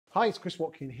Hi, it's Chris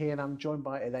Watkin here, and I'm joined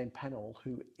by Elaine Penhaul,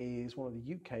 who is one of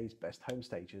the UK's best home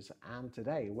stagers. And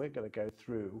today we're going to go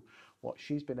through what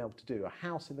she's been able to do. A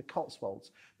house in the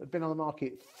Cotswolds that's been on the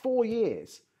market 4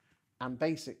 years. And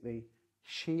basically,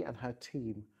 she and her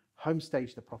team home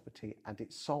staged the property, and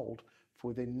it sold for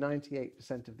within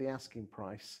 98% of the asking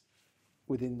price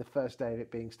within the first day of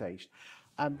it being staged.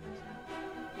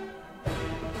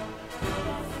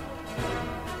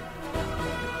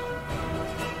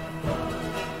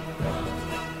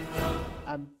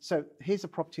 So here's a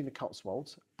property in the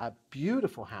Cotswolds, a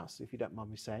beautiful house, if you don't mind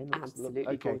me saying.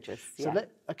 Absolutely gorgeous. So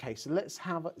let's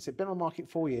have. It's been on the market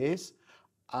 4 years.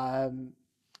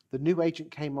 The new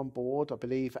agent came on board, I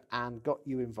believe, and got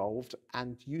you involved,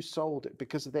 and you sold it.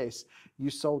 Because of this, you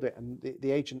sold it, and the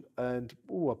agent earned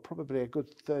probably a good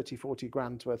 30, 40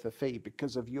 grand worth of fee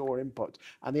because of your input,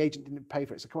 and the agent didn't pay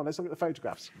for it. So come on, let's look at the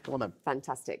photographs. Come on then.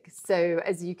 Fantastic. So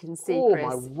as you can see, oh Chris,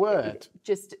 my word,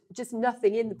 just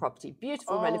nothing in the property.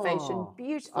 Beautiful renovation,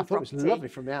 beautiful I thought property. it was lovely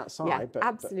from the outside. Yeah, but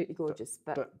absolutely gorgeous.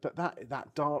 But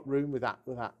that dark room with that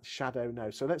shadow, no.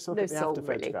 So let's look No at the soul, after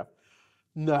really. photograph.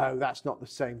 No, that's not the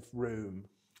same room.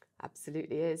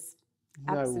 Absolutely is.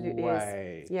 No Absolutely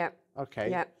way. is. Yeah. Okay.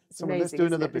 Yeah. It's Someone, amazing, let's do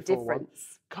isn't another it, the before one.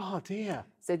 difference. God, dear.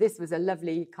 So this was a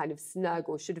lovely kind of snug,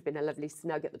 or should have been a lovely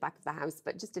snug at the back of the house,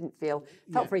 but just didn't felt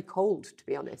very cold, to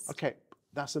be honest. Okay,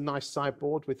 that's a nice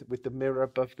sideboard with the mirror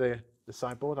above the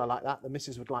sideboard. I like that. The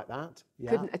missus would like that.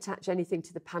 Yeah. Couldn't attach anything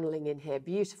to the panelling in here.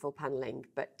 Beautiful panelling,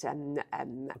 but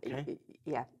Okay.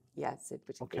 yeah. So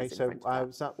putting Okay, things in so front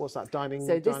of that. what's that dining?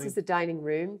 So this is the dining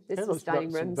room. This Okay, is looks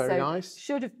dining room. very so nice.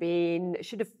 should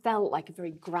have felt like a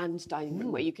very grand dining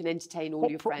room where you can entertain all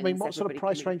your friends. I mean, what sort of everybody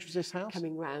price range was this house?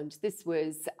 coming round? This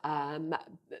was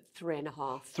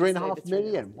 3.5. 3.5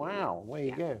 million. Wow, there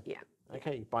you go. Yeah.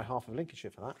 Okay, you buy half of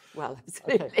Lincolnshire for that. Well,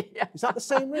 absolutely. Okay. Yeah. Is that the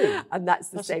same room? And that's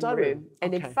the same dining room.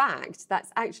 And Okay. in fact, that's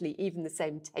actually even the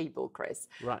same table, Chris.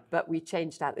 Right. But we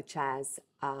changed out the chairs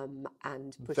and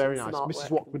put Very in nice. some Mrs.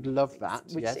 artwork. Watt would love that.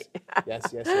 Would Yes. she?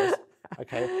 yes.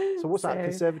 Okay. So what's that? So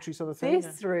Conservatory sort of thing?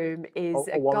 This room is Oh,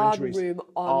 a garden orangeries. room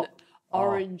on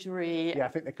orangery. Yeah, I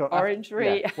think they call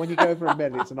orangery. Yeah. When you go over a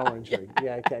mill, it's an orangery.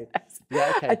 Yeah. Okay.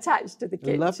 Yeah. Okay. Attached to the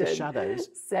kitchen. Love the shadows.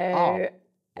 So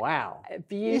Wow.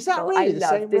 beautiful. Is that really I the love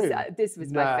same this. room? This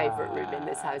was my favourite room in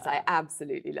this house. I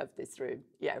absolutely love this room.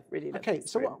 Yeah, really love Okay.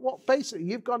 this So room. what? Basically,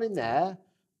 you've gone in there.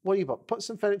 What have you got? Put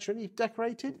some furniture in. You've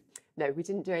decorated. No, we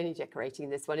didn't do any decorating in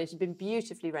this one. It had been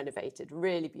beautifully renovated,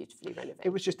 really beautifully renovated. It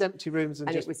was just empty rooms and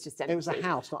it was just empty. It was a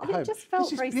house, not a And home. it just felt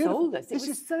This is very beautiful. soulless. It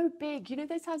was so big. You know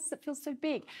those houses that feel so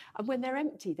big, and when they're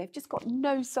empty, they've just got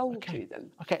no soul to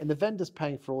them. Okay, and the vendor's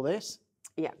paying for all this.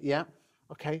 Yeah. Yeah.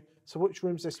 Okay. So which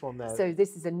room's this one there? So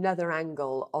this is another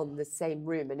angle on the same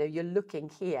room, and you're looking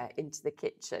here into the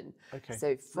kitchen. Okay.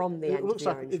 So from the end of the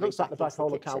orangery it looks like the back Black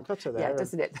Hole into of the kitchen. Calcutta there. Yeah,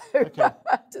 doesn't it? Okay.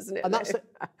 Doesn't it? And though?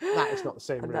 that is not the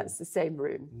same And room. that's the same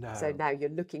room. No. So now you're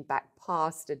looking back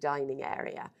past a dining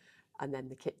area, and then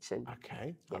the kitchen.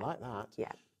 Okay, I like that.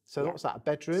 Yeah. So what's that? A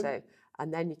bedroom? So,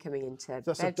 and then you're coming into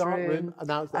That's bedroom. a dark room, and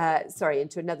now it's that. Sorry,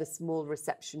 into another small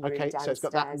reception room Okay, downstairs. so it's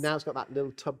got that. Now it's got that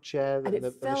little tub chair And and it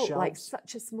the felt like shelves.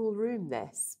 such a small room,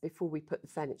 this, before we put the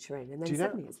furniture in. And then you know-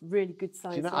 suddenly it's really good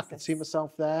size Do you know? I office. can see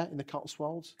myself there in the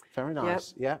Cotswolds. Very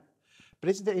nice. Yeah. But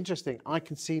isn't it interesting? I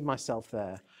can see myself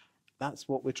there. That's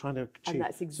what we're trying to achieve. And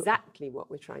that's exactly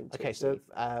what we're trying to Okay, achieve.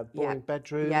 so boring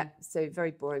bedroom. Yeah, so very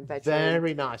boring bedroom.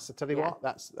 Very nice. I tell you Yeah.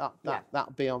 what,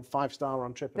 that'll be on 5-star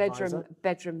on TripAdvisor.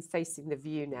 Bedroom facing the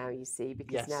view now, you see,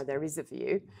 because Yes. now there is a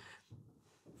view.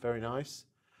 Very nice.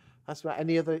 That's right.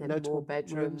 Any other Then notable more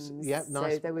bedrooms. rooms? Yeah, So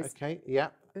nice. there was- Okay, yeah.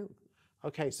 Ooh.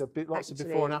 Okay, so lots of Actually,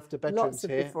 before and after bedrooms lots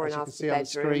of here, before as and you after can see on the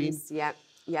screen. bedrooms. Yep.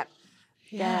 Yeah.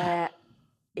 There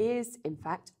is, in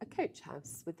fact, a coach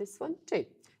house with this one too.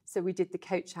 So we did the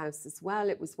coach house as well.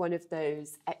 It was one of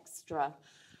those extra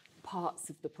parts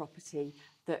of the property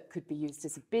that could be used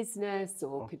as a business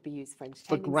or could be used for For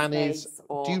entertainment grannies. space,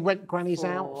 or Do you rent grannies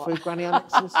out for- for granny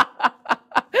annexes?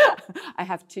 I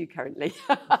have two currently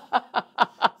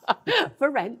for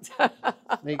rent. There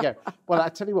you go. Well, I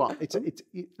tell you what, it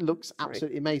looks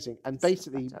absolutely amazing. And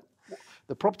basically,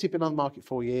 the property had been on the market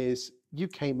 4 years. You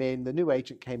came in, the new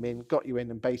agent came in, got you in,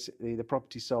 and basically the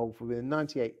property sold for within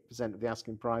 98% of the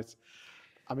asking price.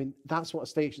 I mean, that's what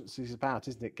estate agency is about,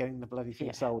 isn't it? Getting the bloody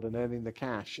thing sold and earning the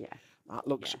cash. Yeah. That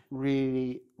looks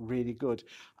really, really good.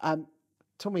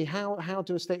 Tell me, how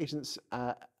do estate agents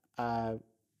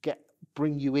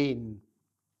bring you in?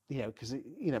 You know, because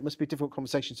it must be difficult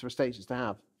conversations for estate agents to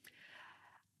have.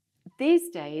 These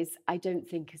days, I don't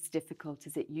think as difficult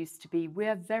as it used to be.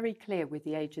 We're very clear with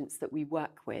the agents that we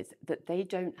work with that they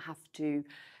don't have to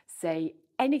say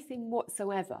anything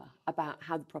whatsoever about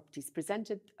how the property is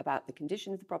presented, about the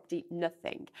condition of the property,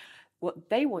 nothing. What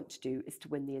they want to do is to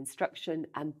win the instruction,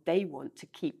 and they want to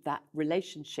keep that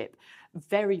relationship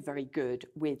very, very good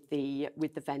with the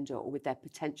vendor or with their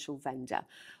potential vendor.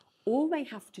 All they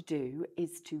have to do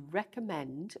is to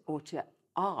recommend or to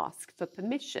ask for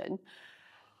permission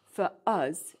for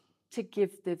us to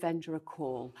give the vendor a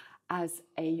call as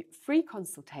a free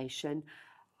consultation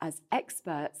as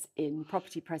experts in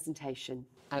property presentation.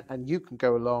 And you can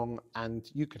go along and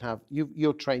you can have,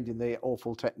 you're trained in the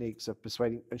awful techniques of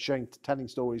persuading and telling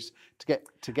stories to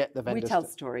get the vendors. We tell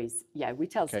stories, yeah, we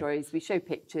tell stories, we show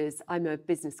pictures. I'm a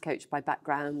business coach by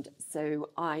background, so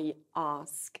I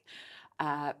ask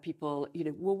people, you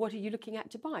know, well, what are you looking at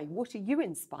to buy? What are you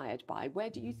inspired by? Where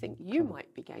do you think you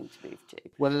might be going to move to?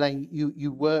 Well, Elaine,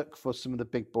 you work for some of the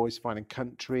big boys, Fine and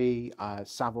Country,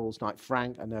 Savills, Knight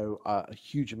Frank. I know a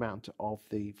huge amount of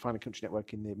the Fine and Country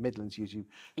network in the Midlands use you.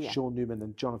 Yeah. Sean Newman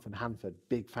and Jonathan Hanford,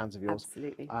 big fans of yours.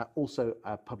 Absolutely. Also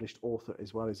a published author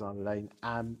as well as Elaine.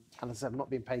 And as I said, I'm not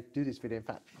being paid to do this video. In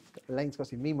fact, Elaine's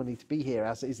costing me money to be here,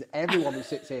 as is everyone who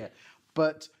sits here.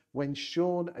 But when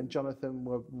Sean and Jonathan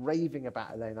were raving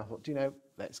about Elaine, I thought, do you know,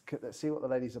 let's see what the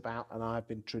lady's about, and I've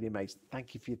been truly amazed.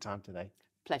 Thank you for your time today.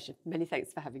 Pleasure. Many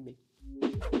thanks for having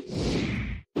me.